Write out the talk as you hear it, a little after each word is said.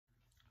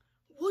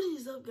What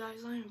is up,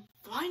 guys? I am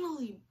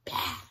finally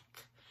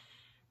back,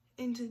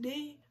 and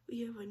today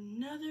we have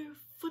another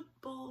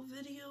football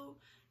video.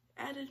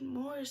 Added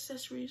more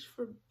accessories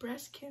for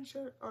breast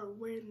cancer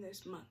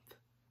awareness month,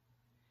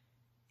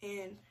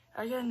 and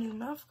I got a new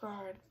mouth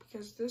guard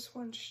because this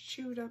one's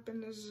chewed up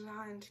and the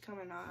design's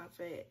coming off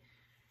it,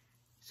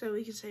 so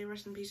we can say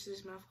rest in peace to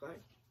this mouth guard.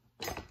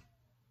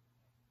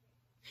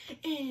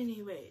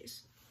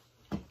 Anyways,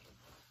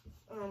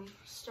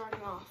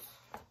 starting off,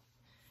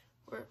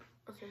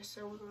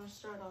 so we're gonna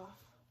start off.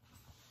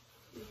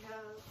 We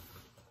have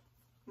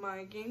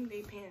my game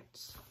day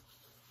pants.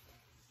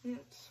 And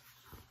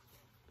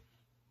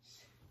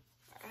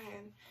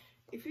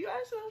if you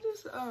guys know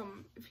this,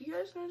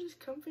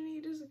 company,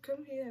 this is a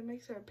company that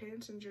makes our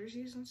pants and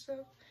jerseys and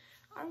stuff.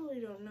 I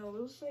really don't know.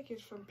 It looks like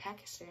it's from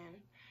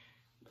Pakistan.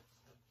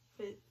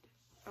 But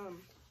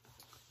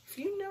if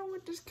you know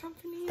what this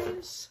company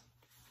is,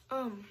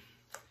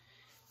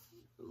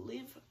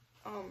 leave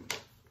I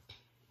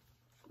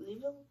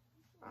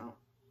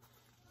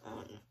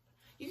don't know.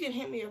 You can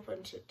hit me up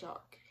on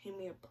TikTok. Hit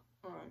me up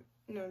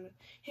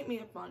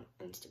on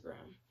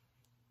Instagram.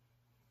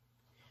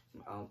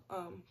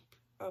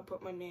 I'll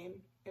put my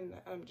name in the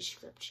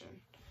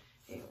description.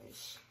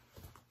 Anyways,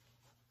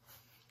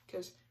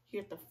 because you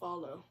have to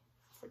follow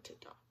for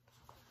TikTok.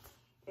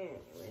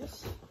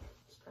 Anyways,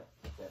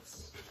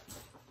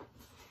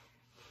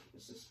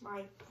 this is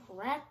my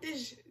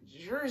practice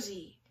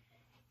jersey.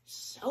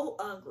 So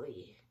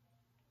ugly.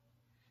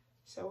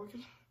 So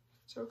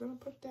we're gonna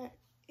put that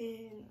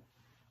in.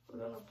 We're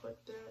gonna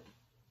put that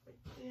right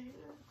there.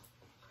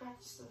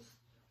 Practice this.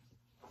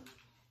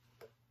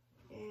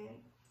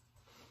 And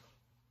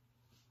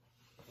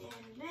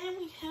then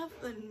we have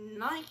the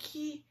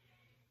Nike.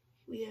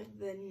 We have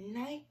the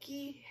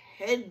Nike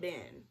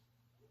headband.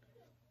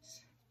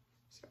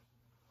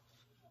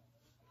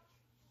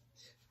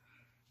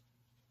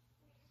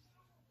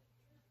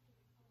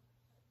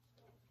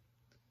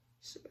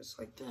 So it's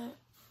like that.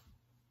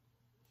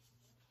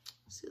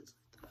 See, it's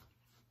like that.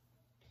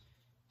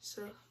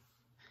 So,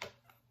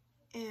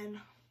 and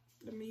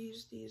let me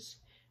use these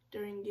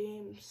during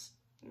games.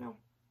 No,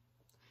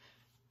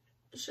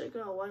 I should have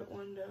got a white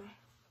one though.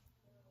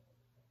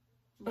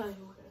 But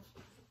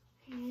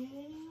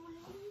anyway,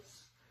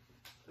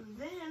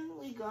 then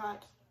we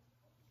got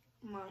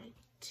my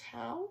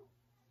towel.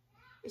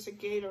 It's a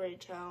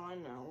Gatorade towel. I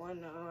know. I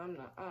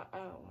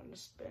don't want to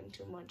spend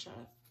too much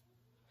on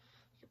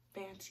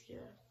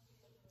fancier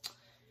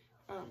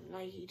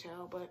Nike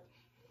towel, but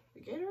the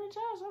Gatorade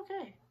towel is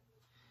okay.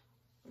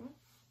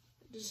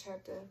 Just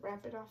have to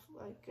wrap it off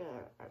like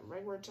a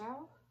regular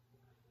towel,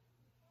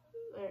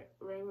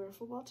 regular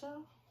football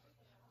towel.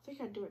 I think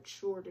I'd do it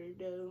shorter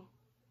though,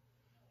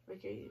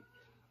 like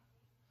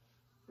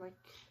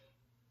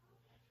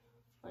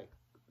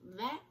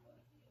that.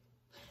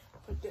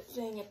 Put the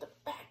thing at the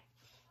back.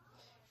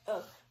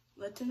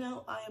 Let to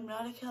know I am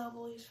not a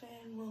Cowboys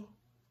fan. Well,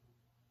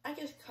 I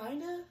guess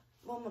kinda.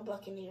 Well, I'm a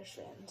Buccaneers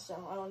fan,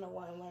 so I don't know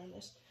why I'm wearing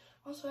this.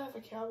 Also, I have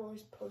a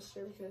Cowboys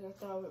poster because I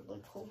thought it would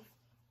look cool.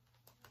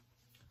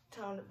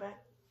 Tie on the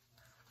back.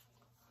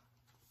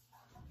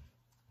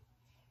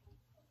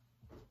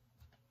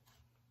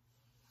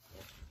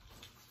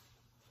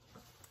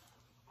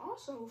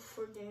 Also,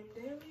 for game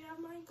day, we have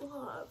my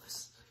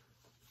gloves.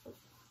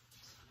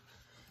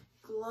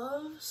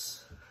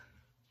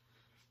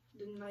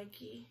 The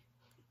Nike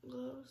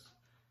gloves.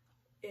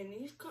 And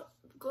these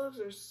gloves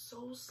are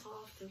so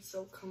soft and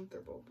so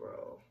comfortable,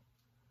 bro.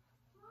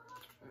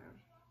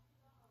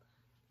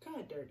 Kind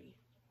of dirty.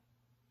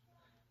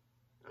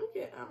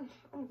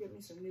 I'm getting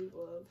me some new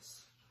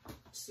gloves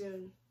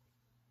soon.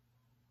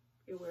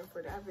 Beware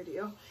for that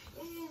video.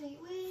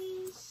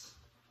 Anyways,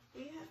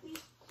 we have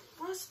these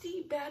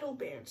crusty battle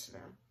bands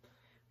now.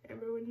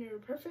 Remember when they were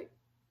perfect?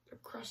 They're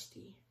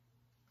crusty.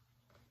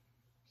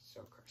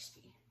 So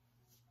crusty.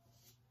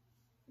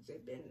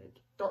 They've been in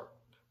the dark.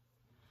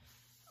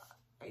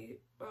 I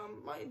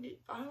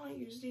might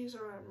use these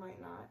or I might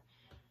not.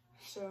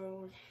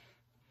 So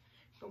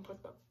I'm gonna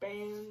put the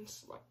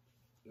bands, like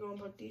you're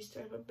gonna put these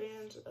type of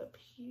bands up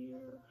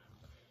here,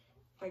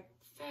 like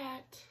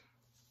that.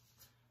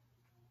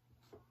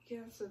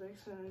 Yeah, so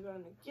next time we go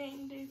on the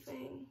game day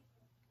thing.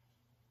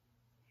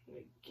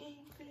 The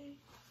game day.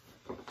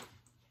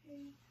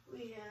 Okay.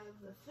 We have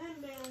the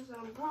thin bands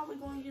I'm probably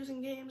going to use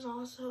in games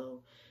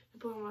also to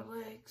put on my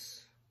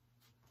legs.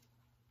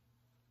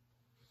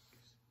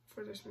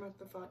 For this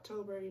month of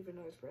October, even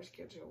though it's Breast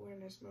Cancer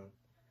Awareness Month.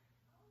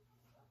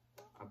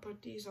 I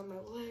put these on my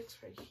legs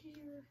right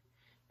here.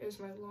 There's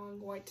my long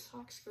white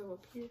socks go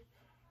up here.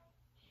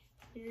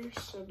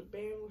 So the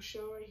band will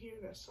show right here.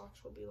 The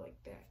socks will be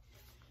like that.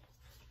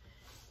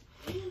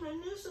 And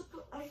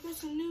I got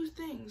some new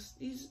things.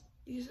 These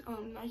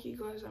Nike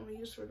gloves I'm gonna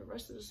use for the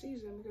rest of the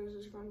season because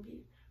it's gonna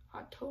be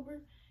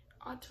October.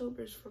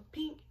 October's for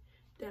pink.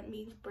 That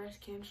means Breast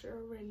Cancer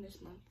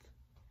Awareness Month.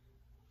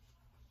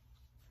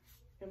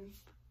 And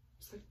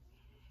it's like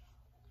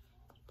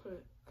put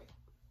it like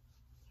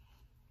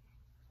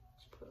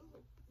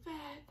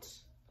that.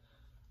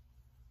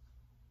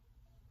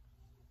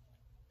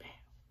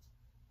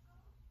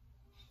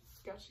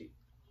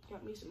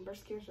 got me some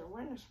breast cancer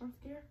awareness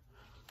month gear.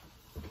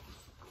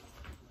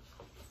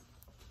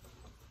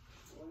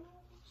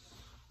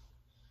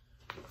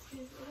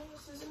 What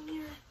else is in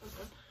here?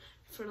 Okay.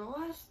 For the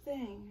last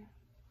thing,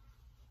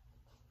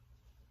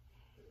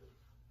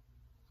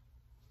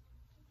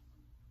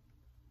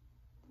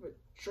 the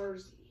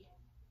jersey.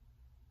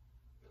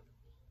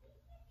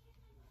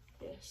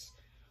 Yes,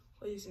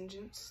 ladies and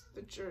gents,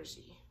 the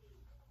jersey.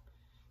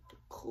 The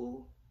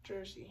cool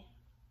jersey.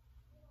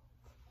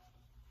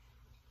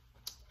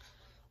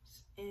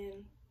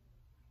 And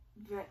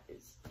that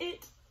is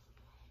it.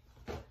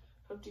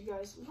 Hope you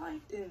guys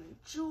liked and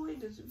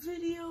enjoyed this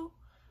video.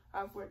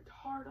 I've worked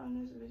hard on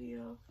this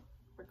video.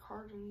 Worked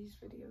hard on these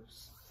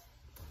videos.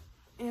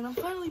 And I'm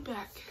finally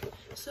back.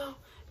 So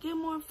get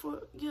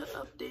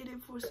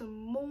updated for some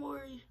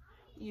more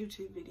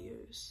YouTube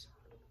videos.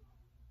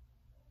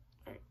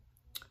 Alright.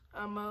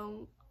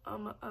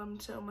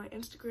 Tell my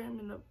Instagram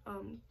in the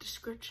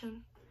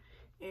description.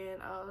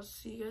 And I'll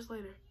see you guys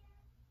later.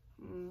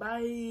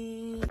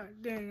 Bye.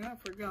 Dang, I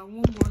forgot one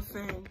more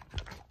thing.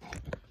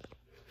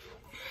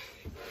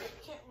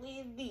 Can't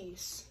leave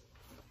these.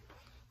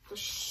 The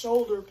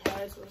shoulder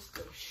pads was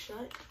the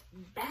shut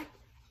back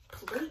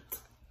plate.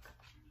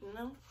 You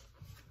know?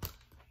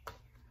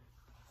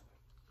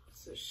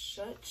 It's the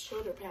shut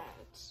shoulder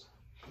pads.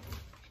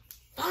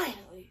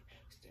 Finally,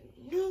 it's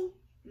the new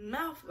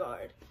mouth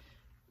guard.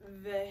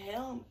 The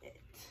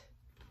helmet.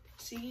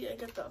 See, I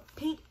got the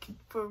pink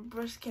for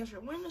Breast Cancer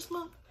Awareness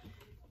Month.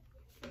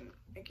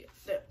 I get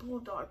that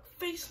bulldog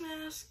face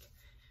mask,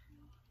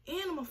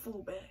 and I'm a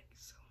full bag,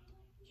 so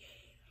yeah.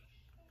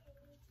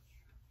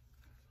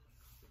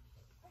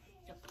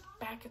 Got the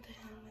back of the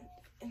helmet,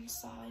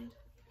 inside,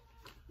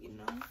 you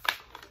know.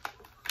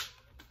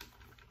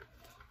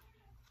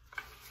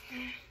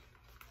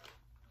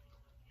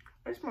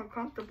 It's more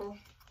comfortable.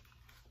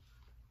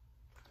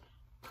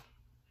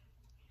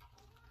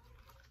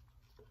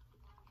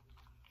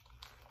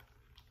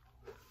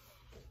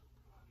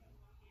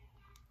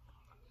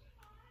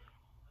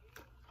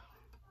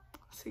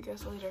 See you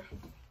guys later.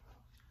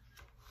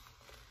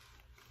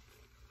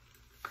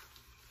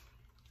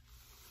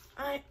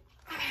 Alright,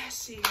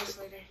 see you guys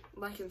later.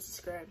 Like and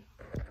subscribe.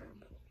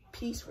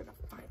 Peace for the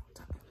final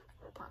time.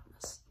 I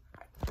promise.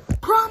 I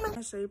promise.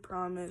 I say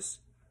promise.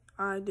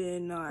 I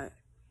did not.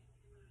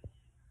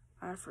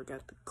 I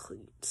forgot the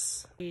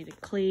cleats. The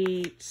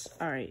cleats.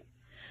 Alright.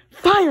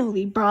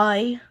 Finally,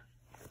 bye.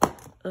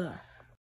 Ugh.